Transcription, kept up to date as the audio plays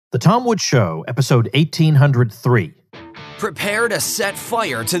The Tom Woods Show, episode 1803. Prepare to set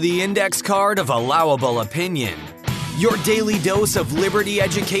fire to the index card of allowable opinion. Your daily dose of liberty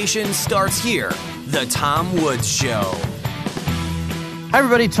education starts here. The Tom Woods Show. Hi,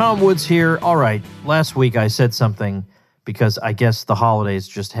 everybody. Tom Woods here. All right. Last week I said something because I guess the holidays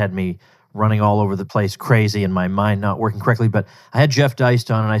just had me running all over the place crazy and my mind not working correctly. But I had Jeff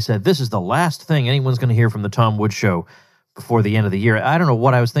Deist on and I said, this is the last thing anyone's going to hear from the Tom Woods Show before the end of the year. I don't know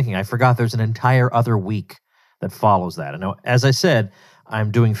what I was thinking. I forgot there's an entire other week that follows that. And as I said,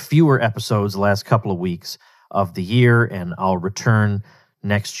 I'm doing fewer episodes the last couple of weeks of the year, and I'll return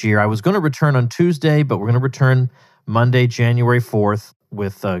next year. I was going to return on Tuesday, but we're going to return Monday, January 4th,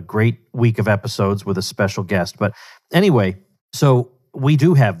 with a great week of episodes with a special guest. But anyway, so we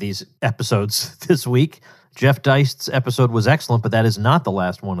do have these episodes this week. Jeff Deist's episode was excellent, but that is not the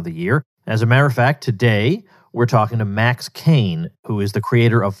last one of the year. As a matter of fact, today we're talking to Max Kane, who is the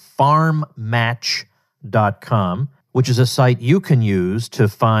creator of farmmatch.com, which is a site you can use to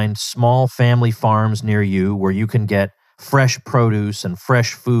find small family farms near you where you can get fresh produce and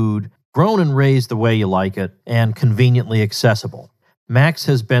fresh food, grown and raised the way you like it, and conveniently accessible. Max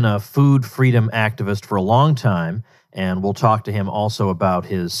has been a food freedom activist for a long time, and we'll talk to him also about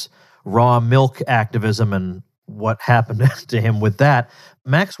his raw milk activism and what happened to him with that.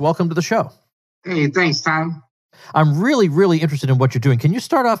 Max, welcome to the show. Hey, thanks, Tom. I'm really, really interested in what you're doing. Can you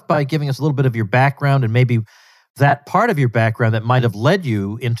start off by giving us a little bit of your background and maybe that part of your background that might have led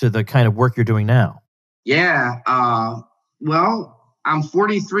you into the kind of work you're doing now? Yeah. Well, I'm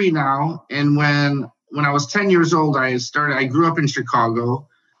 43 now. And when I was 10 years old, I grew up in Chicago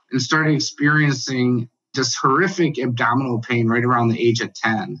and started experiencing just horrific abdominal pain right around the age of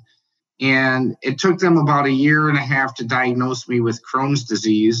 10. And it took them about a year and a half to diagnose me with Crohn's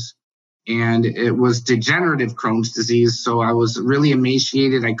disease. And it was degenerative Crohn's disease. So I was really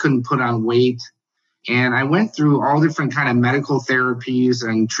emaciated. I couldn't put on weight. And I went through all different kind of medical therapies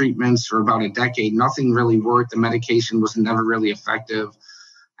and treatments for about a decade. Nothing really worked. The medication was never really effective.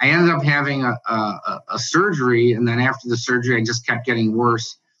 I ended up having a surgery. And then after the surgery, I just kept getting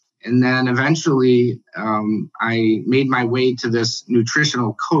worse. And then eventually I made my way to this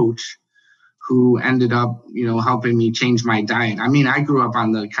nutritional coach who ended up, helping me change my diet. I mean, I grew up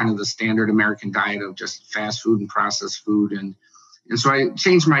on the kind of the standard American diet of just fast food and processed food. And so I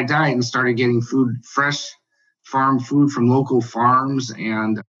changed my diet and started getting fresh farm food from local farms.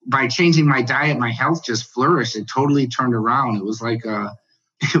 And by changing my diet, my health just flourished. It totally turned around. It was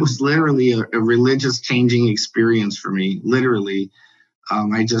literally a religious changing experience for me. Literally,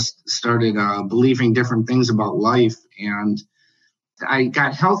 I just started believing different things about life, and I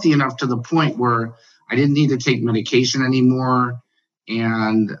got healthy enough to the point where I didn't need to take medication anymore.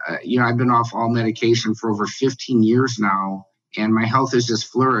 And, I've been off all medication for over 15 years now, and my health has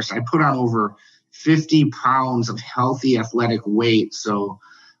just flourished. I put on over 50 pounds of healthy athletic weight. So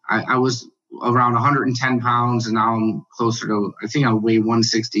I was around 110 pounds, and now I'm closer to, I think I weigh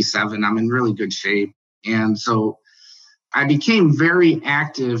 167. I'm in really good shape. And so I became very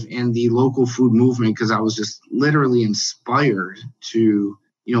active in the local food movement because I was just literally inspired to,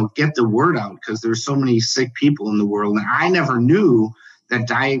 get the word out because there's so many sick people in the world. And I never knew that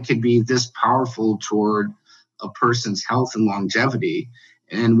diet could be this powerful toward a person's health and longevity.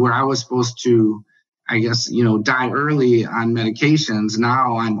 And where I was supposed to, I guess, die early on medications,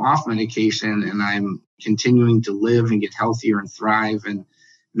 now I'm off medication and I'm continuing to live and get healthier and thrive and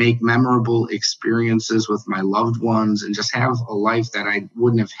make memorable experiences with my loved ones and just have a life that I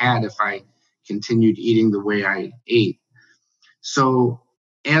wouldn't have had if I continued eating the way I ate. So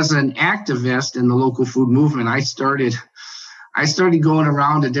as an activist in the local food movement, I started going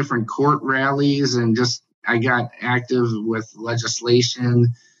around to different court rallies and I got active with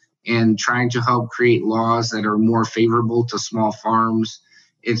legislation and trying to help create laws that are more favorable to small farms.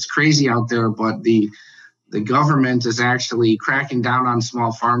 It's crazy out there, but the government is actually cracking down on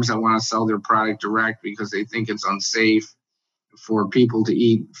small farms that want to sell their product direct because they think it's unsafe for people to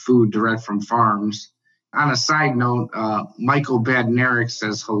eat food direct from farms. On a side note, Michael Badnarik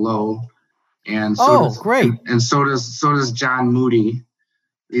says hello, and great. And so does John Moody.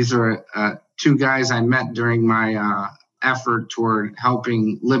 These are two guys I met during my effort toward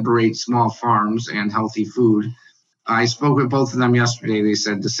helping liberate small farms and healthy food. I spoke with both of them yesterday. They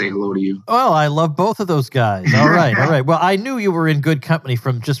said to say hello to you. Well, I love both of those guys. All right, all right. Well, I knew you were in good company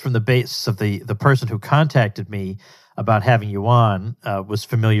from the basis of the person who contacted me about having you on was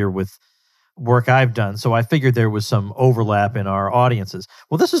familiar with work I've done. So I figured there was some overlap in our audiences.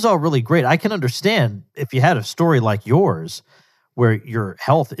 Well, this is all really great. I can understand if you had a story like yours where your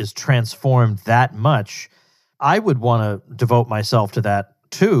health is transformed that much, I would want to devote myself to that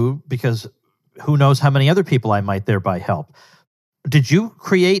too, because who knows how many other people I might thereby help. Did you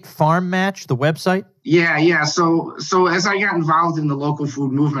create Farm Match, the website? Yeah. So as I got involved in the local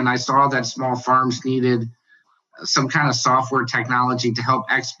food movement, I saw that small farms needed some kind of software technology to help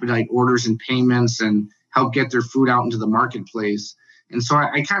expedite orders and payments and help get their food out into the marketplace. And so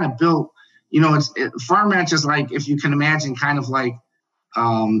I kind of built, Farm Match is like, if you can imagine, kind of like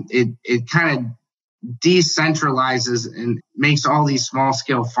it kind of decentralizes and makes all these small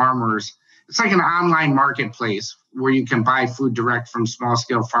scale farmers. It's like an online marketplace where you can buy food direct from small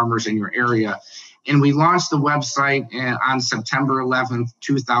scale farmers in your area. And we launched the website on September 11th,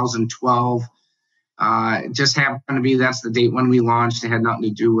 2012. It just happened to be that's the date when we launched. It had nothing to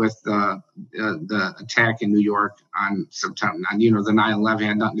do with the attack in New York on September. The 9/11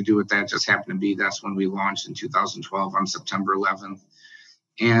 had nothing to do with that. It just happened to be that's when we launched in 2012 on September 11th.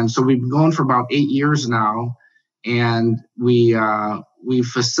 And so we've been going for about 8 years now, and we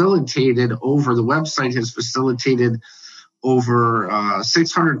facilitated over the website has facilitated over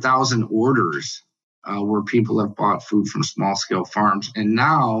 600,000 orders where people have bought food from small scale farms, and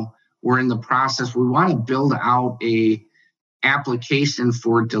now we're in the process. We want to build out a application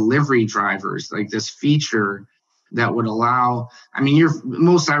for delivery drivers, like this feature that would allow,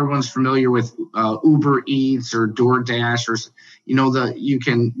 most everyone's familiar with Uber Eats or DoorDash, or, you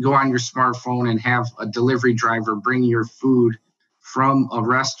can go on your smartphone and have a delivery driver bring your food from a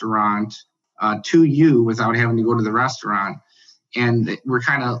restaurant to you without having to go to the restaurant. And we're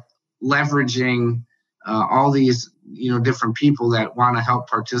kind of leveraging all these, different people that want to help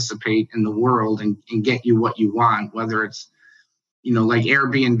participate in the world and get you what you want, whether it's, like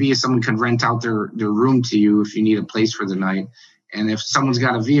Airbnb, someone could rent out their room to you if you need a place for the night. And if someone's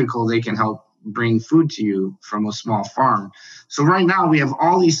got a vehicle, they can help bring food to you from a small farm. So right now we have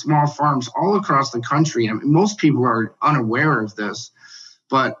all these small farms all across the country. Most people are unaware of this,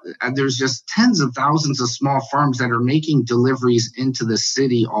 but there's just tens of thousands of small farms that are making deliveries into the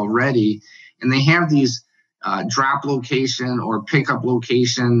city already. And they have these drop location or pickup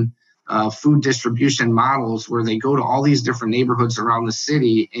location food distribution models where they go to all these different neighborhoods around the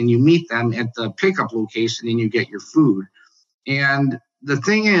city, and you meet them at the pickup location and you get your food. And the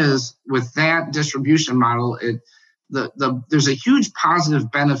thing is, with that distribution model, there's a huge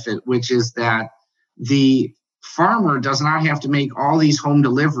positive benefit, which is that the farmer does not have to make all these home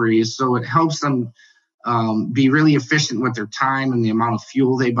deliveries. So it helps them be really efficient with their time and the amount of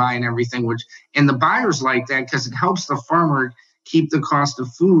fuel they buy and everything, and the buyers like that because it helps the farmer keep the cost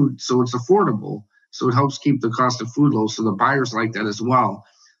of food so it's affordable. So it helps keep the cost of food low. So the buyers like that as well.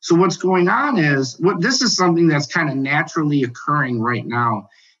 So what's going on is, this is something that's kind of naturally occurring right now,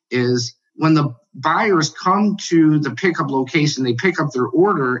 is when the buyers come to the pickup location, they pick up their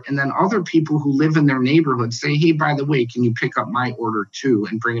order, and then other people who live in their neighborhood say, hey, by the way, can you pick up my order too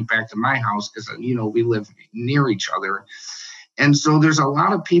and bring it back to my house? Because, we live near each other. And so there's a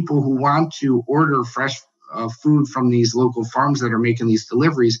lot of people who want to order fresh food from these local farms that are making these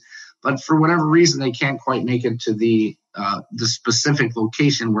deliveries, but for whatever reason, they can't quite make it to the specific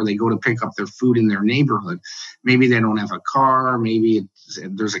location where they go to pick up their food in their neighborhood. Maybe they don't have a car. Maybe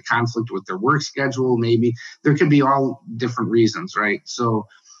there's a conflict with their work schedule. Maybe there could be all different reasons, right? So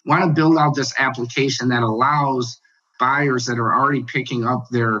want to build out this application that allows buyers that are already picking up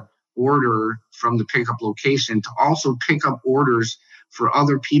their order from the pickup location to also pick up orders for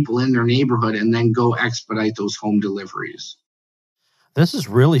other people in their neighborhood and then go expedite those home deliveries. This is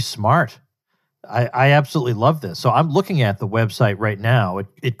really smart. I absolutely love this. So I'm looking at the website right now.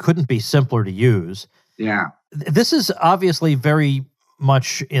 It couldn't be simpler to use. Yeah. This is obviously very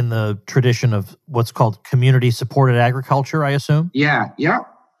much in the tradition of what's called community-supported agriculture, I assume? Yeah.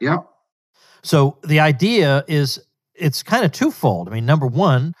 Yep. So the idea is it's kind of twofold. Number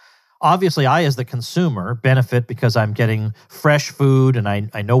one, obviously, I, as the consumer, benefit because I'm getting fresh food and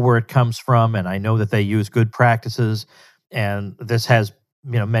I know where it comes from and I know that they use good practices, and this has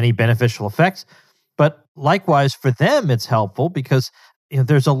many beneficial effects. But likewise, for them, it's helpful because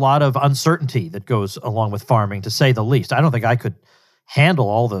there's a lot of uncertainty that goes along with farming, to say the least. I don't think I could handle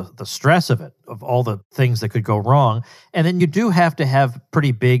all the stress of it, of all the things that could go wrong. And then you do have to have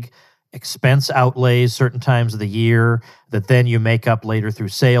pretty big expense outlays certain times of the year that then you make up later through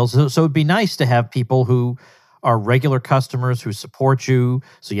sales. So it'd be nice to have people who are regular customers who support you,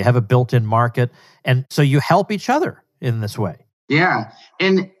 so you have a built-in market, and so you help each other in this way. Yeah.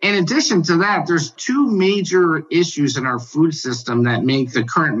 And in addition to that, there's two major issues in our food system that make the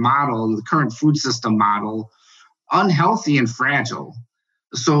current food system model, unhealthy and fragile.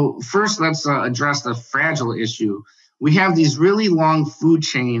 So first, let's address the fragile issue. We have these really long food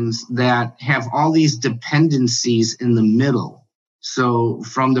chains that have all these dependencies in the middle. So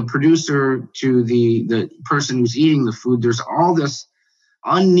from the producer to the person who's eating the food, there's all this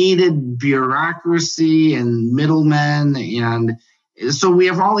unneeded bureaucracy and middlemen. And so we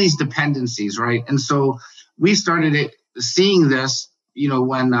have all these dependencies, right? And so we started seeing this,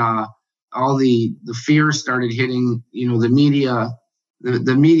 when all the fear started hitting, the media.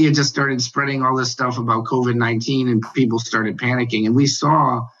 The media just started spreading all this stuff about COVID-19 and people started panicking. And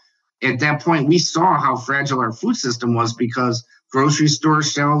at that point, we saw how fragile our food system was because grocery store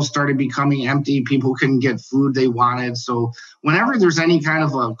shelves started becoming empty. People couldn't get food they wanted. So whenever there's any kind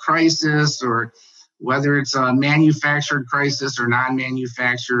of a crisis, or whether it's a manufactured crisis or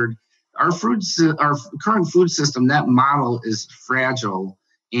non-manufactured, our current food system, that model is fragile,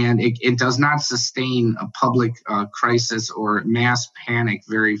 and it does not sustain a public crisis or mass panic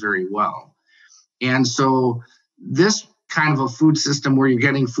very, very well. And so this kind of a food system where you're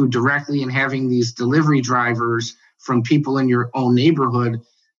getting food directly and having these delivery drivers from people in your own neighborhood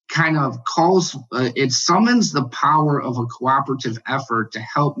kind of it summons the power of a cooperative effort to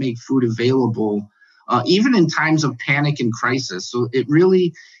help make food available, even in times of panic and crisis. So it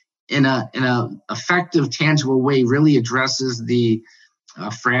really, in a effective, tangible way, really addresses the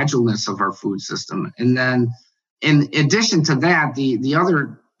fragileness of our food system. And then in addition to that, the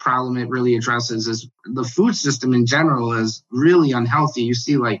other problem it really addresses is the food system in general is really unhealthy. You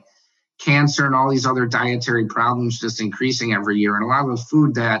see like cancer and all these other dietary problems just increasing every year. And a lot of the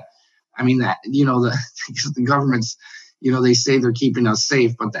food the government's, they say they're keeping us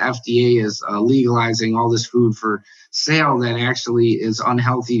safe, but the FDA is legalizing all this food for sale that actually is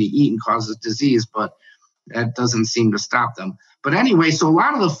unhealthy to eat and causes disease, but that doesn't seem to stop them. But anyway, so a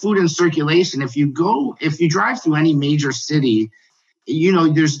lot of the food in circulation, if you drive through any major city,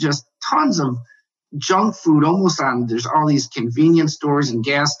 there's just tons of junk food there's all these convenience stores and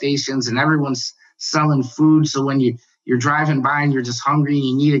gas stations, and everyone's selling food. So when you're driving by and you're just hungry and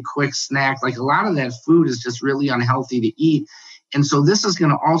you need a quick snack, like a lot of that food is just really unhealthy to eat. And so this is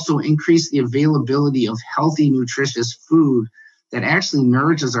going to also increase the availability of healthy, nutritious food that actually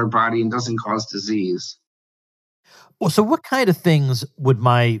nourishes our body and doesn't cause disease. Well, so what kind of things would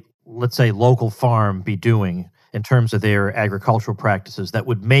my, let's say, local farm be doing in terms of their agricultural practices that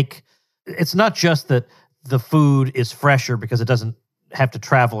would make it's not just that the food is fresher because it doesn't have to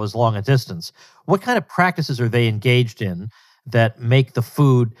travel as long a distance. What kind of practices are they engaged in that make the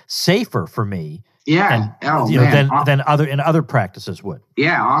food safer for me? Yeah, than other practices would.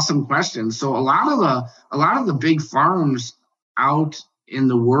 Yeah, awesome question. So a lot of the big farms out in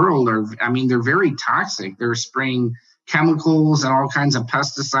the world they're very toxic. They're spraying chemicals and all kinds of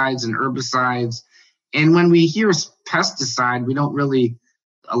pesticides and herbicides. And when we hear pesticide,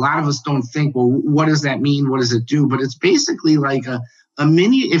 a lot of us don't think, well, what does that mean? What does it do? But it's basically like a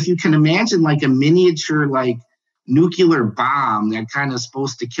if you can imagine like a miniature, like nuclear bomb that kind of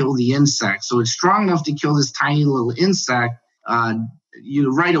supposed to kill the insect. So it's strong enough to kill this tiny little insect,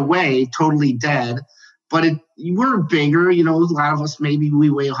 right away, totally dead. But we're bigger, a lot of us, maybe we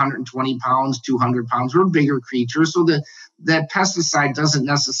weigh 120 pounds, 200 pounds. We're bigger creatures. So that pesticide doesn't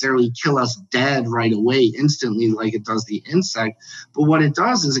necessarily kill us dead right away, instantly, like it does the insect. But what it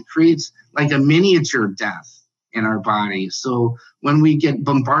does is it creates like a miniature death in our body. So when we get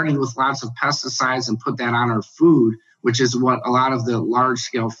bombarded with lots of pesticides and put that on our food, which is what a lot of the large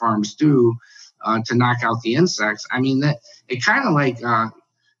scale farms do to knock out the insects, that it kind of like,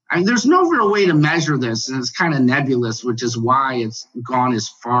 there's no real way to measure this, and it's kind of nebulous, which is why it's gone as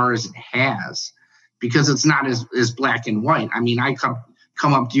far as it has, because it's not as black and white. I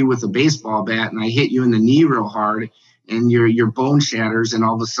come up to you with a baseball bat and I hit you in the knee real hard and your bone shatters, and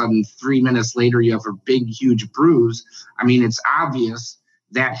all of a sudden 3 minutes later you have a big, huge bruise. It's obvious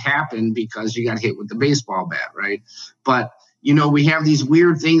that happened because you got hit with the baseball bat, right? But we have these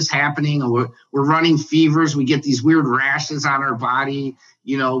weird things happening, and we're running fevers. We get these weird rashes on our body,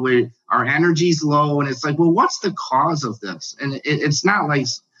 where our energy's low. And it's like, well, what's the cause of this? And it's not like,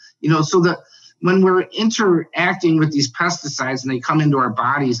 so that when we're interacting with these pesticides and they come into our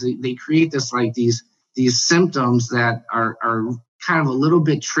bodies, they create this, like these symptoms that are kind of a little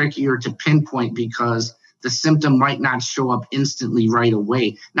bit trickier to pinpoint because the symptom might not show up instantly right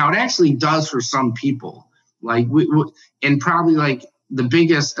away. Now, it actually does for some people. Like and probably like the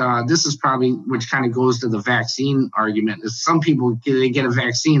biggest, this is probably, which kind of goes to the vaccine argument, is some people, they get a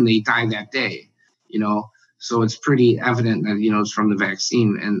vaccine, they die that day, so it's pretty evident that, it's from the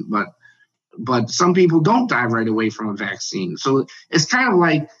vaccine. But some people don't die right away from a vaccine. So it's kind of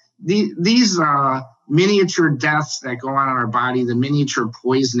like these miniature deaths that go on in our body, the miniature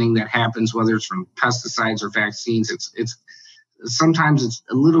poisoning that happens, whether it's from pesticides or vaccines, it's sometimes it's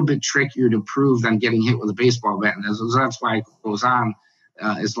a little bit trickier to prove than getting hit with a baseball bat. And that's why it goes on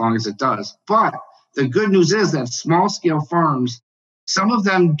as long as it does. But the good news is that small scale farms, some of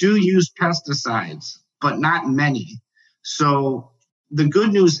them do use pesticides, but not many. So the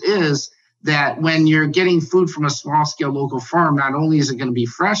good news is that when you're getting food from a small scale local farm, not only is it going to be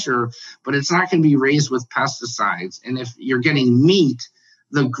fresher, but it's not going to be raised with pesticides. And if you're getting meat,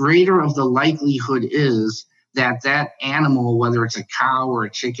 the greater of the likelihood is that that animal, whether it's a cow or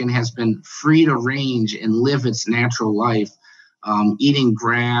a chicken, has been free to range and live its natural life, eating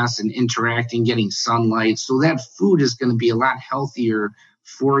grass and interacting, getting sunlight. So that food is going to be a lot healthier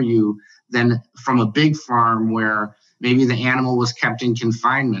for you than from a big farm where maybe the animal was kept in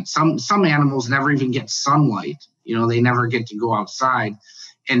confinement. Some animals never even get sunlight. They never get to go outside.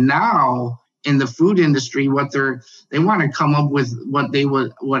 And now in the food industry, they want to come up with what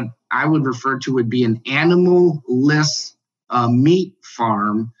I would refer to would be an animal-less meat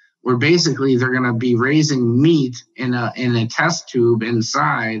farm, where basically they're going to be raising meat in a test tube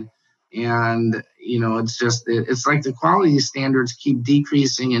inside. And it's like the quality standards keep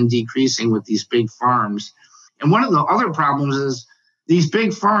decreasing and decreasing with these big farms. And one of the other problems is these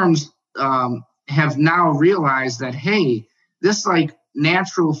big farms have now realized that, hey, this like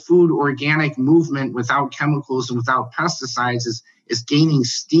natural food organic movement without chemicals and without pesticides is gaining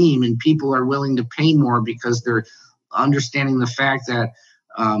steam, and people are willing to pay more because they're understanding the fact that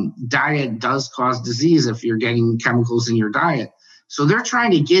diet does cause disease if you're getting chemicals in your diet. So they're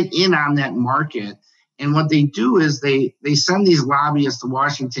trying to get in on that market. And what they do is they send these lobbyists to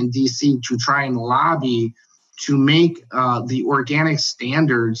Washington, D.C. to try and lobby to make the organic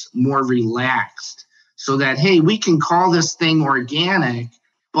standards more relaxed so that, hey, we can call this thing organic,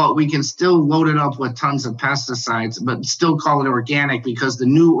 but we can still load it up with tons of pesticides, but still call it organic because the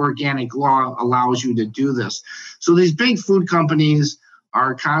new organic law allows you to do this. So these big food companies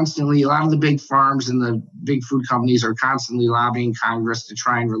are constantly, a lot of the big farms and the big food companies are constantly lobbying Congress to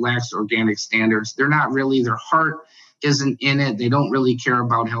try and relax organic standards. They're not really, their heart isn't in it. They don't really care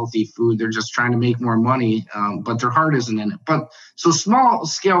about healthy food. They're just trying to make more money, but their heart isn't in it. But so small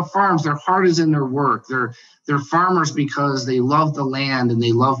scale farms, their heart is in their work. They're farmers because they love the land and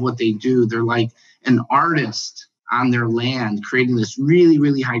they love what they do. They're like an artist on their land, creating this really,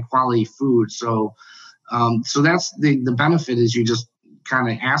 really high quality food. So that's the benefit, is you just kind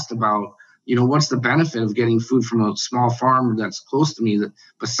of asked about, what's the benefit of getting food from a small farm that's close to me, that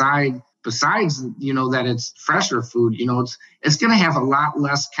besides, that it's fresher food, it's going to have a lot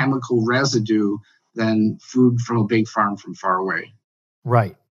less chemical residue than food from a big farm from far away.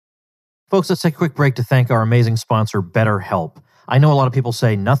 Right. Folks, let's take a quick break to thank our amazing sponsor, BetterHelp. I know a lot of people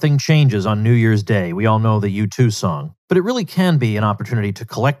say nothing changes on New Year's Day. We all know the U2 song. But it really can be an opportunity to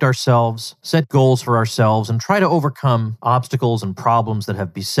collect ourselves, set goals for ourselves, and try to overcome obstacles and problems that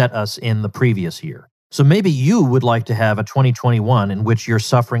have beset us in the previous year. So maybe you would like to have a 2021 in which you're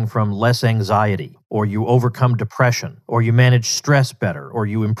suffering from less anxiety, or you overcome depression, or you manage stress better, or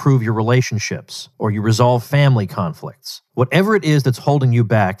you improve your relationships, or you resolve family conflicts. Whatever it is that's holding you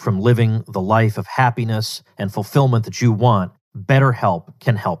back from living the life of happiness and fulfillment that you want, BetterHelp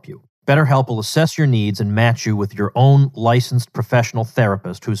can help you. BetterHelp will assess your needs and match you with your own licensed professional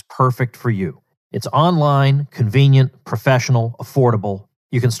therapist who's perfect for you. It's online, convenient, professional, affordable.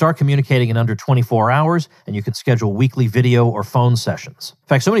 You can start communicating in under 24 hours, and you can schedule weekly video or phone sessions. In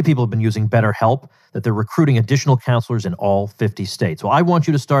fact, so many people have been using BetterHelp that they're recruiting additional counselors in all 50 states. Well, I want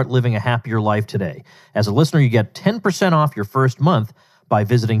you to start living a happier life today. As a listener, you get 10% off your first month by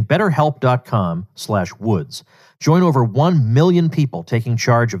visiting betterhelp.com/woods. Join over 1 million people taking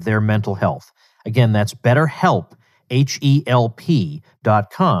charge of their mental health. Again, that's BetterHelp,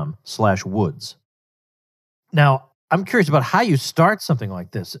 HELP.com/woods. Now, I'm curious about how you start something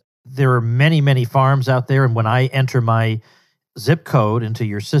like this. There are many, many farms out there, and when I enter my zip code into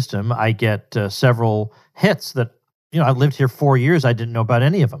your system, I get several hits that, I've lived here 4 years. I didn't know about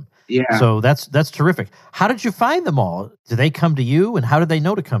any of them. Yeah. So that's terrific. How did you find them all? Do they come to you, and how did they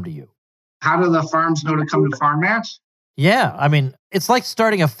know to come to you? How do the farms know to come to Farm Match? Yeah, I mean, it's like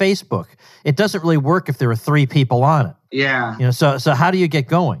starting a Facebook. It doesn't really work if there are 3 people on it. Yeah. So how do you get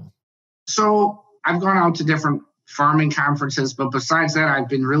going? So I've gone out to different farming conferences, but besides that, I've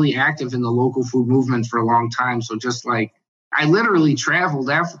been really active in the local food movement for a long time. So just like, I literally traveled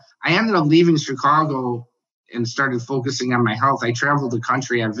after I ended up leaving Chicago and started focusing on my health. I traveled the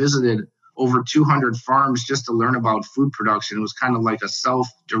country. I visited over 200 farms just to learn about food production. It was kind of like a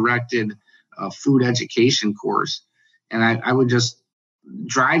self-directed food education course. And I would just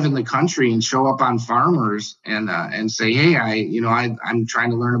drive in the country and show up on farmers and say, hey, I'm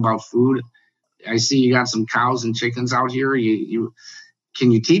trying to learn about food. I see you got some cows and chickens out here.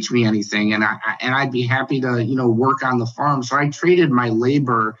 Can you teach me anything? And I'd be happy to, work on the farm. So I traded my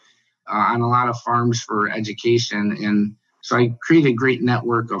labor on a lot of farms for education. And so I created a great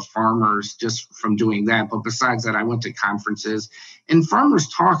network of farmers just from doing that. But besides that, I went to conferences, and farmers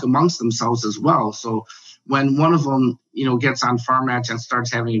talk amongst themselves as well. So when one of them, gets on Farm Match and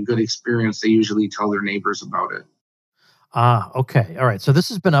starts having a good experience, they usually tell their neighbors about it. Okay. All right. So this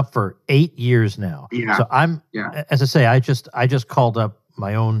has been up for 8 years now. Yeah. So Yeah. as I say, I just called up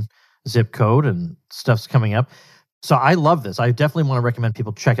my own zip code and stuff's coming up. So I love this. I definitely want to recommend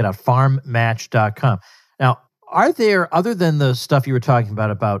people check it out, farmmatch.com. Now, are there, other than the stuff you were talking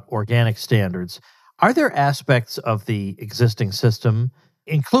about organic standards, are there aspects of the existing system,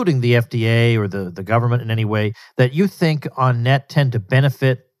 including the FDA or the government in any way, that you think on net tend to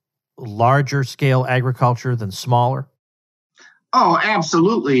benefit larger scale agriculture than smaller? Oh,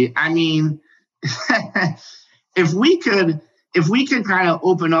 absolutely. I mean, if we could kind of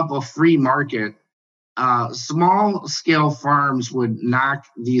open up a free market, small scale farms would knock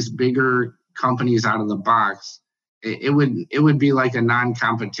these bigger companies out of the box. It would be like a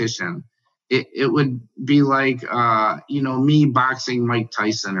non-competition. It would be like me boxing Mike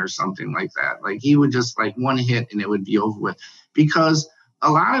Tyson or something like that. Like he would just like one hit and it would be over with, because a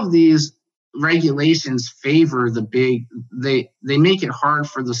lot of these regulations favor the big. They make it hard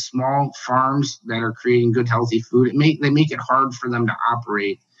for the small farms that are creating good healthy food. They make it hard for them to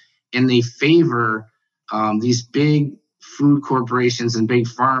operate, and they favor these big food corporations and big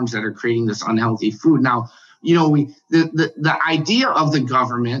farms that are creating this unhealthy food. Now, the idea of the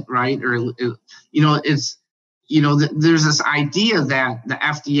government, right? Or it's there's this idea that the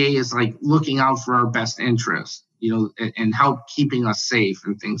FDA is like looking out for our best interest, and help keeping us safe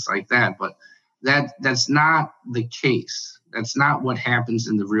and things like that. But that's not the case. That's not what happens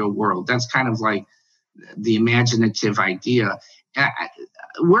in the real world. That's kind of like the imaginative idea.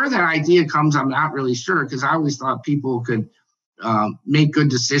 Where that idea comes, I'm not really sure, because I always thought people could make good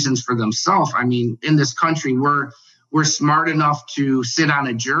decisions for themselves. I mean, in this country, we're smart enough to sit on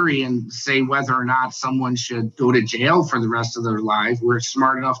a jury and say whether or not someone should go to jail for the rest of their life. We're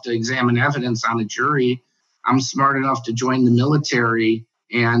smart enough to examine evidence on a jury. I'm smart enough to join the military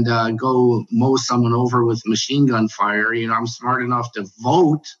and go mow someone over with machine gun fire. I'm smart enough to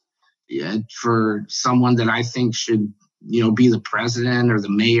vote for someone that I think should be the president or the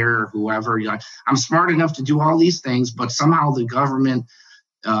mayor or whoever. I'm smart enough to do all these things, but somehow the government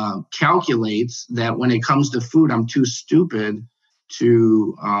calculates that when it comes to food, I'm too stupid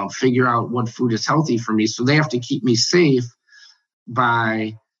to figure out what food is healthy for me. So they have to keep me safe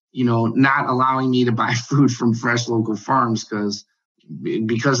by, not allowing me to buy food from fresh local farms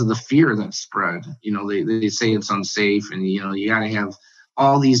because of the fear that's spread. They say it's unsafe, and, you got to have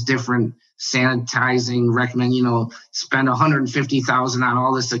all these different sanitizing, recommend, spend $150,000 on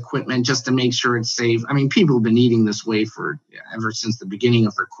all this equipment just to make sure it's safe. I mean, people have been eating this way ever since the beginning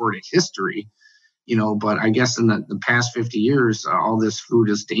of recorded history, but I guess in the past 50 years, all this food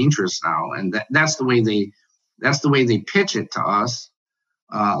is dangerous now. And that's the way they pitch it to us.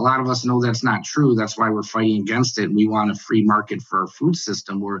 A lot of us know that's not true. That's why we're fighting against it. We want a free market for our food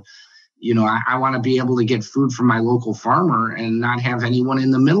system where, I want to be able to get food from my local farmer and not have anyone in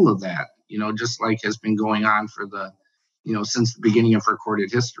the middle of that, just like has been going on for since the beginning of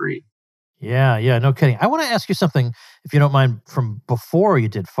recorded history. Yeah, no kidding. I want to ask you something, if you don't mind, from before you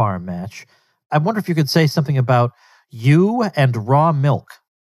did Farm Match. I wonder if you could say something about you and raw milk.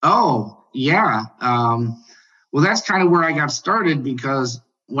 Oh, yeah. Well, that's kind of where I got started, because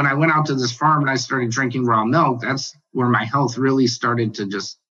when I went out to this farm and I started drinking raw milk, that's where my health really started to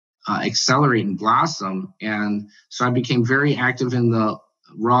just accelerate and blossom. And so I became very active in the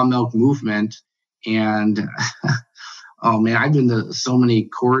raw milk movement. And oh man, I've been to so many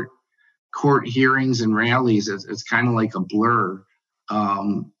court hearings and rallies. It's kind of like a blur.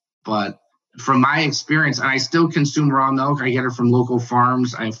 But from my experience, I still consume raw milk. I get it from local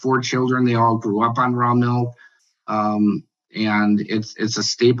farms. I have 4 children. They all grew up on raw milk. And it's a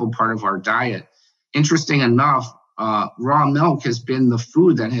staple part of our diet. Interesting enough, raw milk has been the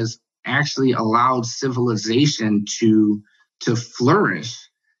food that has actually allowed civilization to flourish,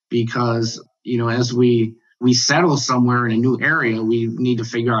 because as we settle somewhere in a new area, we need to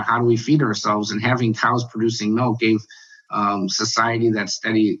figure out how do we feed ourselves, and having cows producing milk gave society that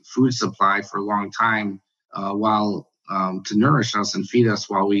steady food supply for a long time, while to nourish us and feed us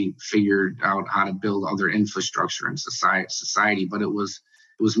while we figured out how to build other infrastructure in society. But it was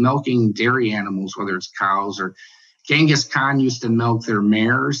milking dairy animals, whether it's cows or Genghis Khan used to milk their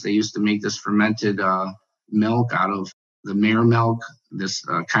mares. They used to make this fermented milk out of the mare milk, this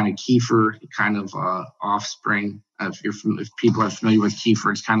kind of kefir kind of offspring. If people are familiar with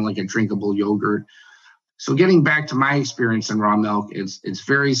kefir, it's kind of like a drinkable yogurt. So getting back to my experience in raw milk, it's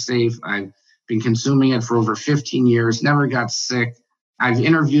very safe. I've been consuming it for over 15 years, never got sick. I've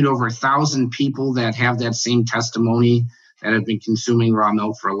interviewed over 1,000 people that have that same testimony, that have been consuming raw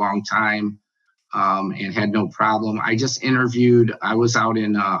milk for a long time and had no problem. I was out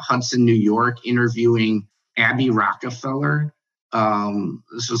in Hudson, New York, interviewing Abby Rockefeller.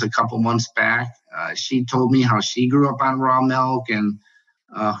 This was a couple months back. She told me how she grew up on raw milk, and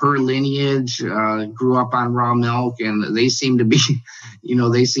her lineage grew up on raw milk, and they seem to be,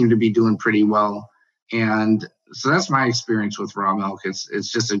 doing pretty well. And so that's my experience with raw milk.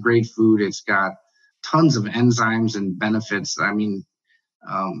 It's just a great food. It's got tons of enzymes and benefits. I mean,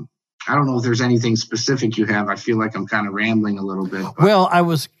 I don't know if there's anything specific you have. I feel like I'm kind of rambling a little bit. Well, I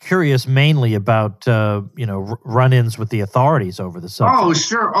was curious mainly about, run-ins with the authorities over the subject. Oh,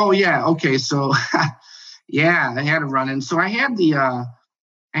 sure. Oh, yeah. Okay. So, yeah, I had a run-in. So I had the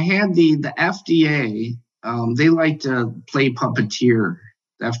FDA. They like to play puppeteer.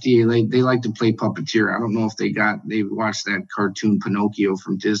 The FDA, they like to play puppeteer. I don't know if they watched that cartoon Pinocchio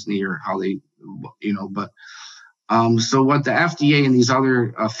from Disney or how they, but. So what the FDA and these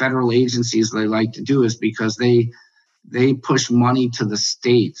other federal agencies they like to do is because they push money to the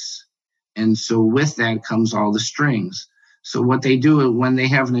states, and so with that comes all the strings. So what they do when they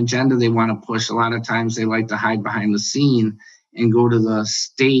have an agenda they want to push, a lot of times they like to hide behind the scene and go to the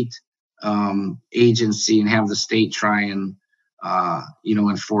state agency and have the state try and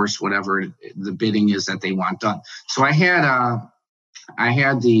enforce whatever the bidding is that they want done. So I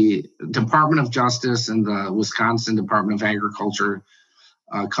had the Department of Justice and the Wisconsin Department of Agriculture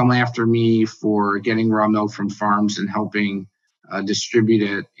come after me for getting raw milk from farms and helping distribute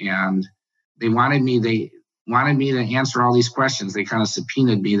it. And they wanted me to answer all these questions. They kind of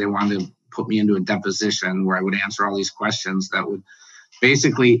subpoenaed me. They wanted to put me into a deposition where I would answer all these questions that would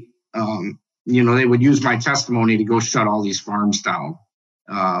basically, they would use my testimony to go shut all these farms down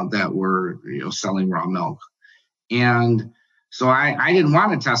that were, selling raw milk. And so I didn't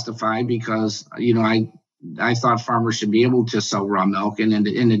want to testify because, I thought farmers should be able to sell raw milk. And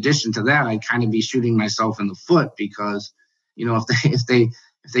in addition to that, I'd kind of be shooting myself in the foot because, if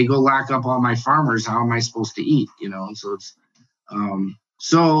they go lock up all my farmers, how am I supposed to eat? And so it's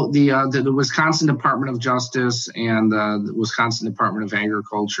the Wisconsin Department of Justice and the Wisconsin Department of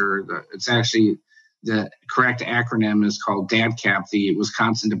Agriculture. It's actually the correct acronym is called DADCAP, the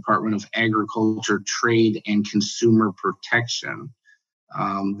Wisconsin Department of Agriculture, Trade, and Consumer Protection.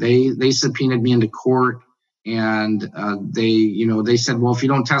 They subpoenaed me into court, and they said, well, if you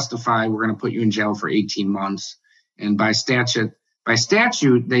don't testify, we're going to put you in jail for 18 months. And by statute,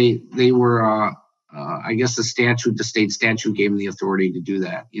 they were, I guess the state statute gave them the authority to do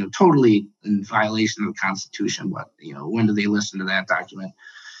that. Totally in violation of the Constitution. But when do they listen to that document?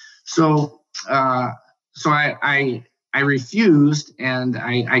 So I refused, and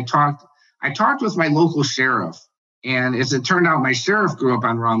I talked with my local sheriff, and as it turned out, my sheriff grew up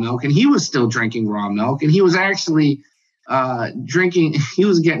on raw milk, and he was still drinking raw milk, and he was actually he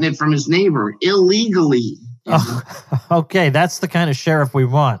was getting it from his neighbor illegally. Oh, okay, that's the kind of sheriff we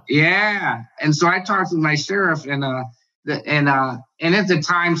want. Yeah, and so I talked with my sheriff, and at the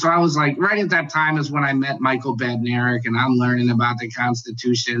time, so I was like, right at that time is when I met Michael Badnarik, and I'm learning about the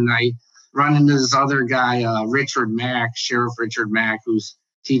Constitution. I run into this other guy, Sheriff Richard Mack, who's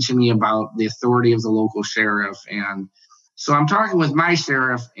teaching me about the authority of the local sheriff. And so I'm talking with my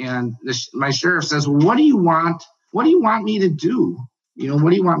sheriff, and my sheriff says, well, what do you want? What do you want me to do?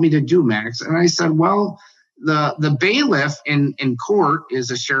 What do you want me to do, Max? And I said, well, the bailiff in court is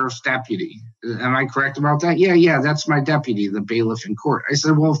a sheriff's deputy. Am I correct about that? Yeah, that's my deputy, the bailiff in court. I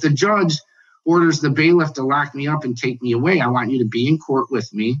said, well, if the judge orders the bailiff to lock me up and take me away, I want you to be in court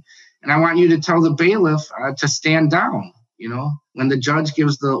with me. And I want you to tell the bailiff to stand down. When the judge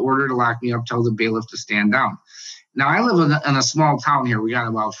gives the order to lock me up, tell the bailiff to stand down. Now, I live in a small town here. We got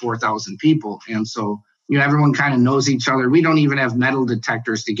about 4,000 people. And so, everyone kind of knows each other. We don't even have metal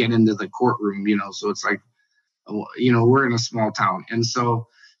detectors to get into the courtroom, so it's like, we're in a small town. And so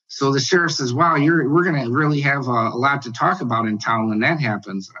the sheriff says, wow, we're going to really have a lot to talk about in town when that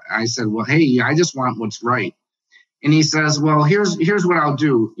happens. I said, well, hey, I just want what's right. And he says, well, here's what I'll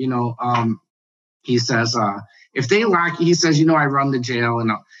do. He says, if they lock you, he says, I run the jail,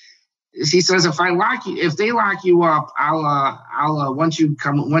 and he says, if they lock you up, I'll once you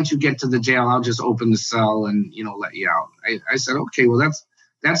get to the jail, I'll just open the cell and, let you out. I said, okay, well,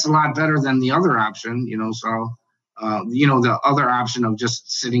 that's a lot better than the other option, the other option of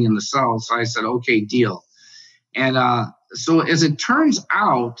just sitting in the cell. So I said, okay, deal. And so as it turns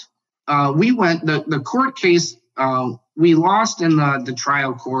out, we went the court case. We lost in the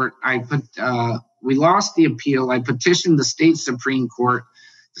trial court. We lost the appeal. I petitioned the state Supreme Court.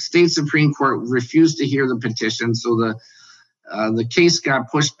 The state Supreme Court refused to hear the petition, so the case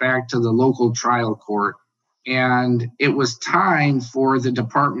got pushed back to the local trial court. And it was time for the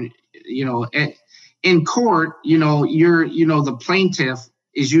department. In court, the plaintiff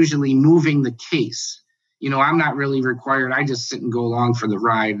is usually moving the case. I'm not really required. I just sit and go along for the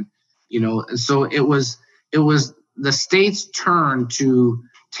ride. So it was the state's turn to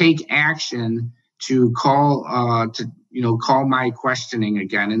take action to call my questioning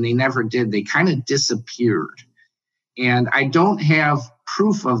again, and they never did. They kind of disappeared, and I don't have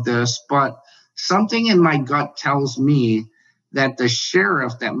proof of this, but something in my gut tells me that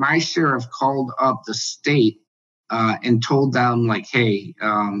my sheriff called up the state and told them, like, hey,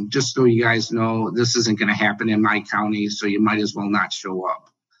 just so you guys know, this isn't going to happen in my county, so you might as well not show up.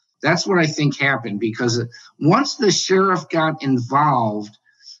 That's what I think happened, because once the sheriff got involved,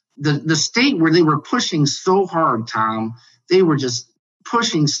 the state, where they were pushing so hard, Tom, they were just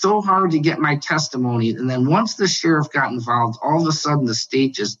pushing so hard to get my testimony. And then once the sheriff got involved, all of a sudden the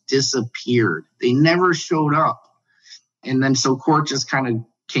state just disappeared. They never showed up. And then so court just kind of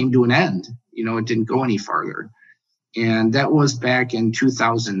came to an end. It didn't go any farther. And that was back in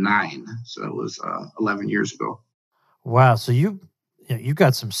 2009. So it was 11 years ago. Wow. So you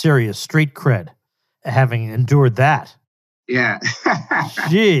got some serious street cred having endured that. Yeah.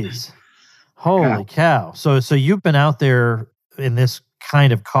 Jeez. Holy cow. So you've been out there in this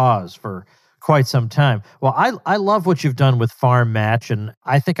kind of cause for quite some time. Well, I love what you've done with Farm Match, and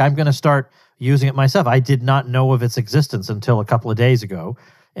I think I'm going to start using it myself. I did not know of its existence until a couple of days ago,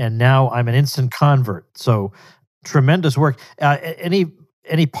 and now I'm an instant convert. So tremendous work.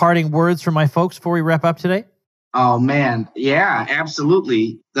 Any parting words from my folks before we wrap up today? Oh, man. Yeah,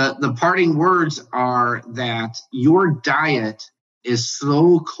 absolutely. The parting words are that your diet is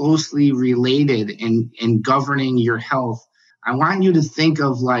so closely related in governing your health. I want you to think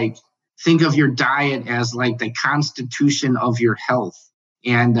of your diet as like the constitution of your health.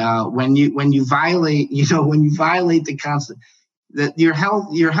 And when you violate the constitution, that your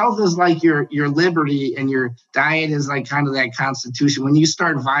health is like your liberty, and your diet is like kind of that constitution. When you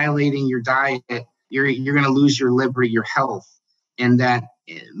start violating your diet, you're going to lose your liberty, your health. And that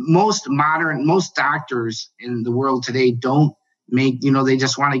most doctors in the world today don't they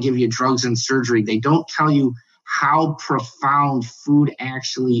just want to give you drugs and surgery. They don't tell you how profound food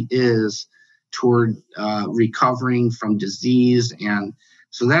actually is toward recovering from disease. And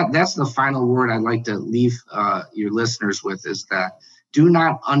so that's the final word I'd like to leave your listeners with, is that do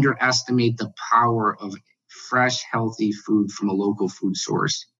not underestimate the power of fresh, healthy food from a local food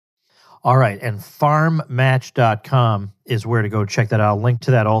source. All right. And farmmatch.com is where to go check that out. I'll link to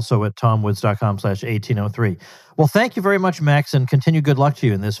that also at tomwoods.com/1803. Well, thank you very much, Max, and continue good luck to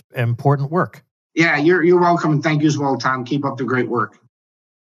you in this important work. Yeah, you're welcome. And thank you as well, Tom. Keep up the great work.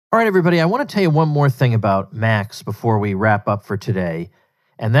 All right, everybody. I want to tell you one more thing about Max before we wrap up for today.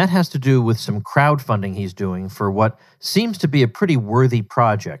 And that has to do with some crowdfunding he's doing for what seems to be a pretty worthy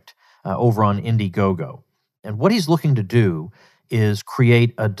project over on Indiegogo. And what he's looking to do is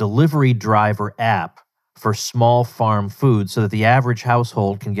create a delivery driver app for small farm food so that the average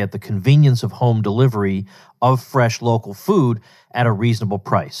household can get the convenience of home delivery of fresh local food at a reasonable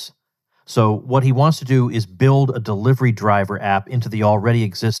price. So what he wants to do is build a delivery driver app into the already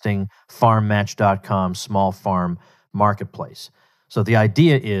existing farmmatch.com small farm marketplace. So the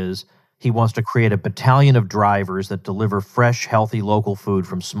idea is he wants to create a battalion of drivers that deliver fresh, healthy local food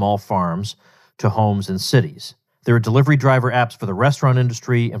from small farms to homes and cities. There are delivery driver apps for the restaurant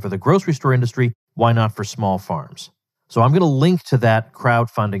industry and for the grocery store industry. Why not for small farms? So I'm going to link to that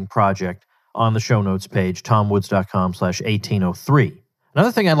crowdfunding project on the show notes page, tomwoods.com/1803.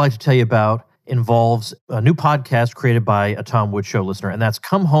 Another thing I'd like to tell you about involves a new podcast created by a Tom Woods Show listener, and that's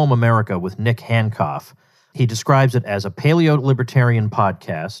Come Home America with Nick Hancock. He describes it as a paleo-libertarian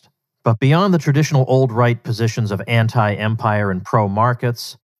podcast, but beyond the traditional old-right positions of anti-empire and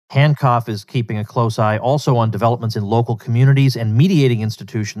pro-markets, Hancock is keeping a close eye also on developments in local communities and mediating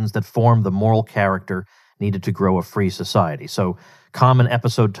institutions that form the moral character needed to grow a free society. So common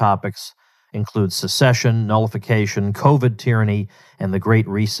episode topics include secession, nullification, COVID tyranny, and the Great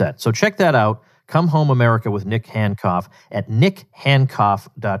Reset. So check that out, Come Home America with Nick Hancock at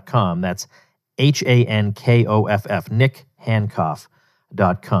nickhancock.com. That's Hankoff,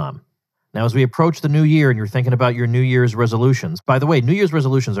 nickhancock.com. Now, as we approach the new year and you're thinking about your New Year's resolutions, by the way, New Year's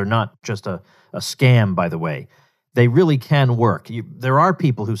resolutions are not just a scam, by the way. They really can work. There are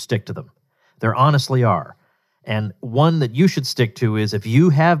people who stick to them. There honestly are. And one that you should stick to is if you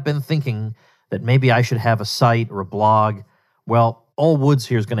have been thinking that maybe I should have a site or a blog, well, All Woods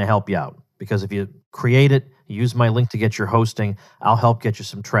here is going to help you out, because if you create it, use my link to get your hosting, I'll help get you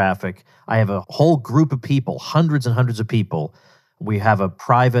some traffic. I have a whole group of people, hundreds and hundreds of people. We have a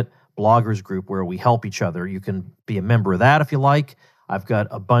private bloggers group where we help each other. You can be a member of that if you like. I've got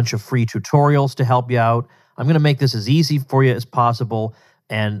a bunch of free tutorials to help you out. I'm going to make this as easy for you as possible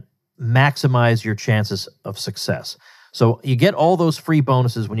and maximize your chances of success. So you get all those free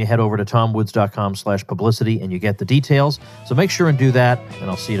bonuses when you head over to tomwoods.com/publicity and you get the details. So make sure and do that, and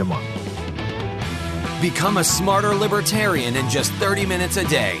I'll see you tomorrow. Become a smarter libertarian in just 30 minutes a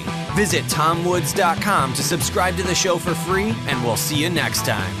day. Visit tomwoods.com to subscribe to the show for free, and we'll see you next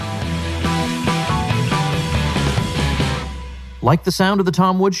time. Like the sound of The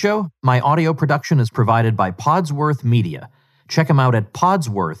Tom Woods Show? My audio production is provided by Podsworth Media. Check them out at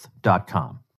podsworth.com.